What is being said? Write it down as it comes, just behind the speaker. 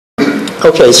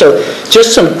Okay, so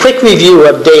just some quick review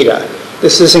of data.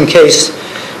 This is in case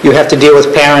you have to deal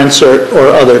with parents or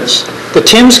others. The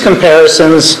TIMSS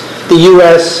comparisons, the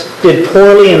U.S. did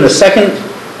poorly in the second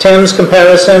TIMSS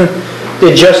comparison,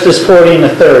 did just as poorly in the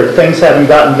third. Things haven't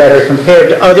gotten better compared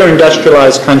to other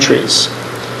industrialized countries.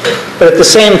 But at the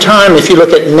same time, if you look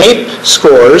at NAEP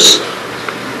scores,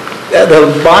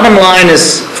 the bottom line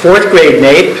is 4th grade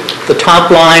NAEP, the top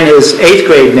line is 8th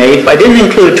grade NAEP. I didn't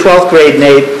include 12th grade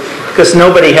NAEP because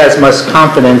nobody has much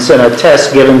confidence in a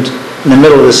test given in the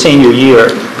middle of the senior year.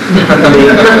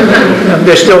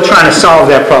 They're still trying to solve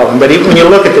that problem, but when you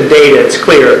look at the data, it's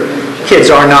clear kids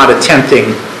are not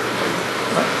attempting.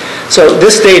 So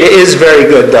this data is very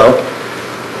good, though.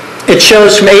 It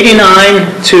shows from 89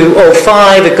 to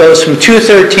 05, it goes from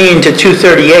 213 to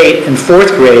 238 in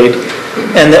 4th grade,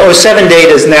 and the 07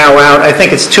 data is now out. I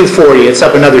think it's 240. It's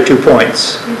up another 2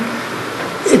 points.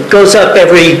 It goes up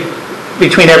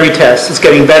between every test. It's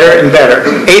getting better and better.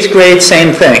 8th grade,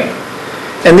 same thing.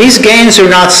 And these gains are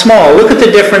not small. Look at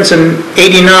the difference in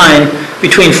 89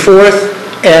 between 4th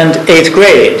and 8th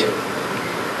grade.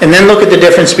 And then look at the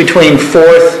difference between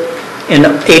 4th in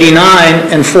 89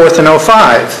 and 4th in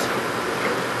 05.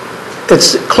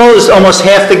 It's closed almost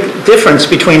half the difference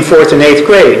between 4th and 8th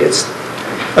grade. It's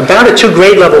about a 2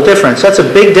 grade level difference. That's a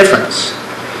big difference.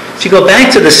 If you go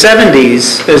back to the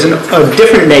 70s, there's a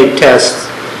different NAEP test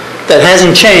that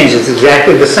hasn't changed. It's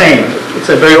exactly the same. It's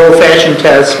a very old-fashioned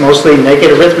test, mostly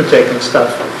naked arithmetic and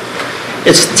stuff.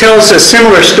 It tells a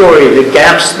similar story. The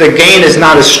gain is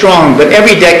not as strong, but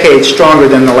every decade stronger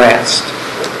than the last.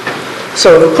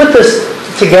 So to put this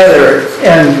together,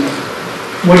 and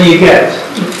what do you get?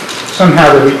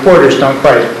 Somehow the reporters don't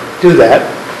quite do that.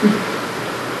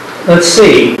 Let's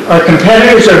see. Our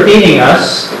competitors are beating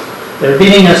us. They're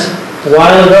beating us a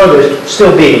while ago. They're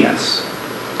still beating us.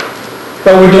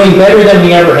 But we're doing better than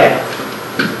we ever have.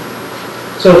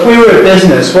 So if we were a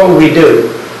business, what would we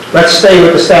do? Let's stay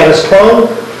with the status quo,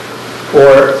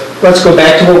 or let's go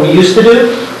back to what we used to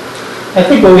do? I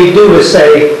think what we do is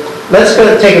say, let's go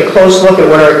take a close look at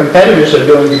what our competitors are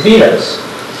doing to beat us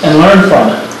and learn from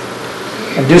it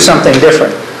and do something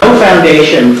different. No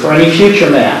foundation for any future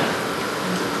math,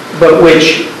 but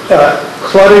which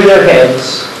clutter their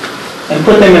heads and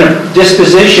put them in a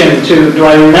disposition to, do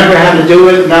I remember how to do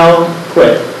it? No,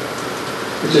 quit.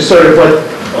 Which is sort of what,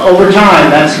 over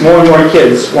time, that's more and more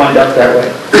kids wind up that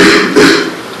way.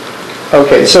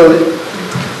 Okay, so,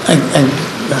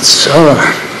 that's,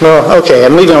 well, okay,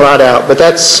 I'm leaving a lot out, but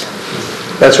that's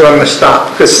where I'm going to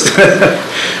stop, because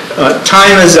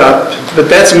time is up, but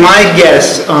that's my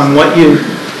guess on what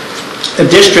a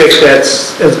district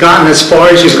has gotten as far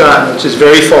as you've gotten, which is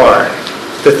very far,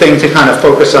 the thing to kind of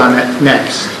focus on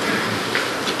next.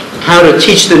 How to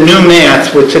teach the new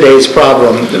math with today's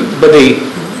problem, but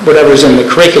whatever's in the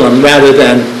curriculum, rather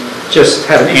than just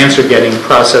have an answer getting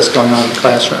process going on in the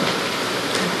classroom.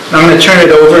 And I'm going to turn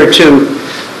it over to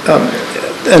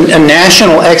a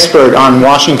national expert on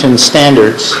Washington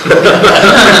standards.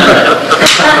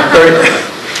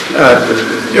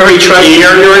 You're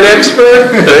an expert?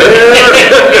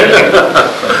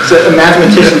 It's a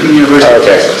mathematician at the University of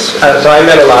Texas. So I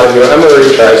met a lot of you. I'm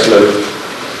Treisman.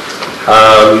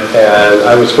 And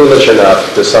I was foolish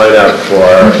enough to sign up for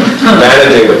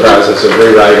managing the process of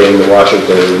rewriting the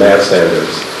Washington math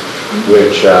standards,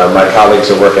 which my colleagues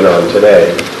are working on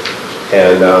today.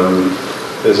 And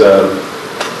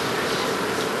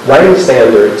writing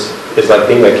standards is like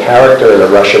being a character in a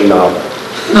Russian novel.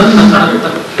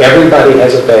 Everybody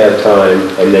has a bad time,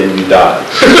 and then you die.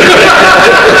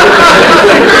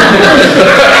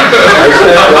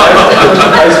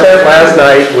 I spent last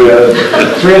night with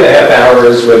 3.5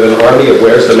 hours with an army of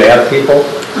Where's the Math people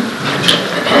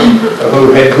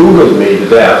who had Googled me to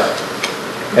death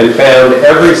and found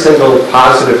every single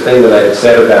positive thing that I had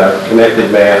said about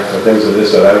connected math or things of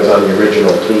this sort. I was on the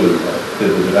original team that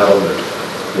did the development,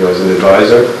 as an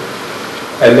advisor.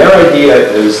 And their idea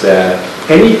is that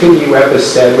anything you ever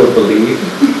said or believed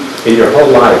in your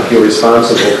whole life, you're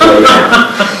responsible for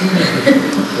now.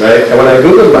 Right? And when I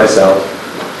Googled myself,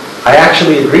 I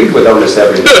actually agreed with almost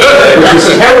everything, which is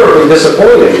terribly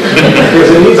disappointing,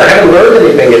 because it means I haven't learned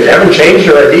anything, it haven't changed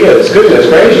your ideas. Goodness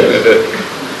gracious.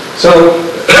 So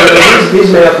these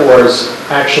math wars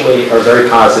actually are very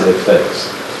positive things.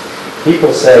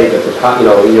 People say that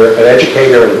when you're an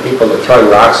educator and people are throwing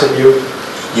rocks at you,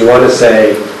 you want to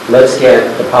say, let's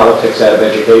get the politics out of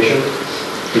education,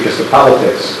 because the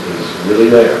politics is really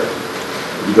there.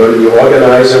 You go to the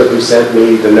organizer who sent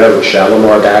me the note,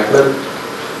 Shalimar Bachman,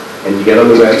 and you get on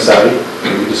the website,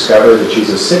 and you discover that she's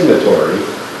a signatory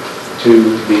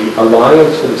to the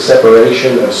Alliance for the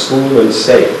Separation of School and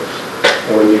State.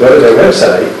 And when you go to their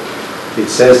website, it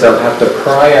says they'll have to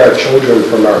pry our children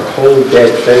from our cold,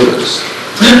 dead fingers.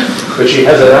 But she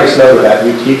has a nice note about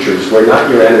you teachers. We're not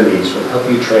your enemies. We'll help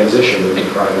you transition into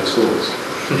private schools.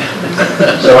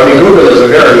 So, I mean, Google is a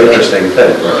very interesting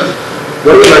thing.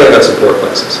 What are we learning about support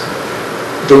classes?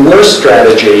 The worst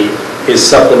strategy is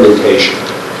supplementation,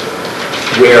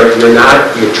 where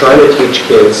you're trying to teach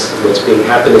kids what's being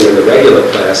happening in the regular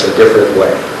class a different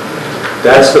way.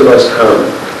 That's the most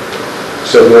common.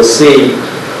 So we'll see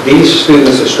these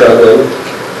students are struggling,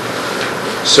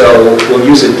 so we'll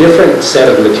use a different set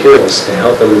of materials to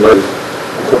help them learn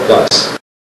Core Plus.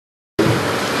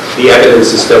 The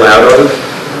evidence is still out on it,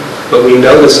 but we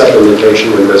know the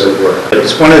supplementation one doesn't work.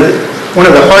 It's one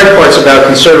of the hard parts about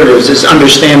conservatives is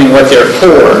understanding what they're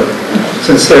for,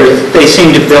 since they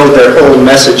seem to build their whole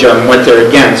message on what they're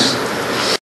against.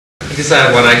 Because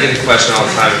when I get a question all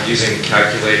the time of using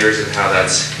calculators and how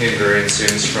that's hindering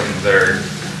students from their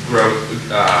growth,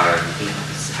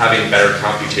 having better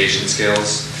computation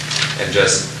skills, and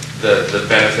just the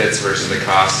benefits versus the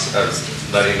costs of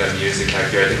letting them use the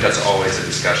calculator. I think that's always a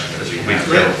discussion that we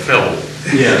have. Phil.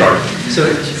 Yeah. So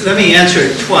let me answer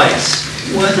it twice.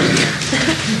 One,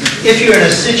 if you're in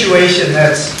a situation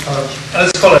that's,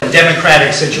 let's call it a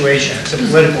democratic situation, it's a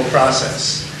political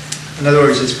process. In other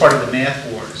words, it's part of the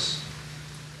math wars.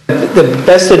 The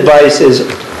best advice is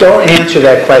don't answer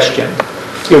that question.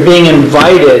 You're being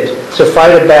invited to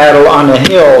fight a battle on a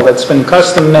hill that's been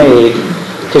custom made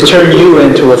to turn you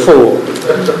into a fool.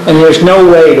 And there's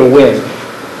no way to win.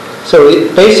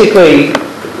 So basically,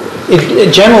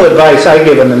 general advice I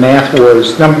give in the math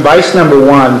wars, advice number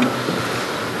one,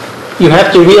 you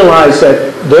have to realize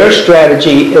that their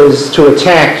strategy is to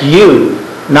attack you,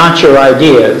 not your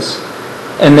ideas.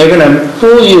 And they're going to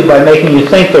fool you by making you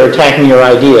think they're attacking your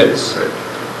ideas.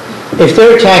 If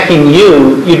they're attacking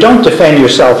you, you don't defend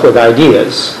yourself with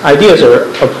ideas. Ideas are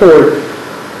a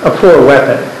poor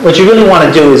weapon. What you really want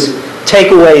to do is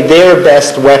take away their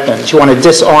best weapons. You want to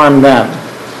disarm them.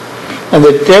 And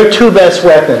their two best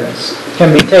weapons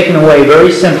can be taken away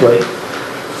very simply.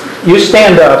 You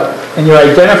stand up and you're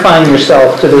identifying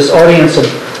yourself to this audience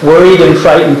of worried and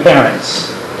frightened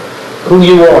parents, who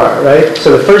you are, right?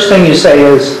 So the first thing you say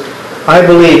is, I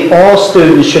believe all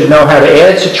students should know how to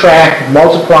add, subtract,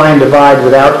 multiply, and divide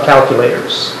without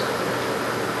calculators.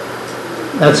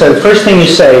 That's the first thing you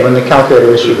say when the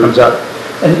calculator issue comes up.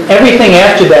 And everything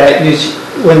after that,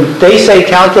 when they say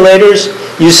calculators,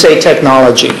 you say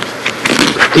technology.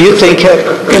 Do you think,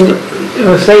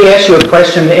 if they ask you a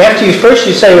question, first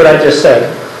you say what I just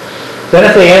said. Then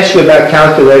if they ask you about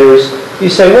calculators, you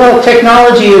say, well,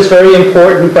 technology is very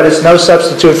important, but it's no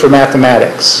substitute for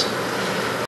mathematics.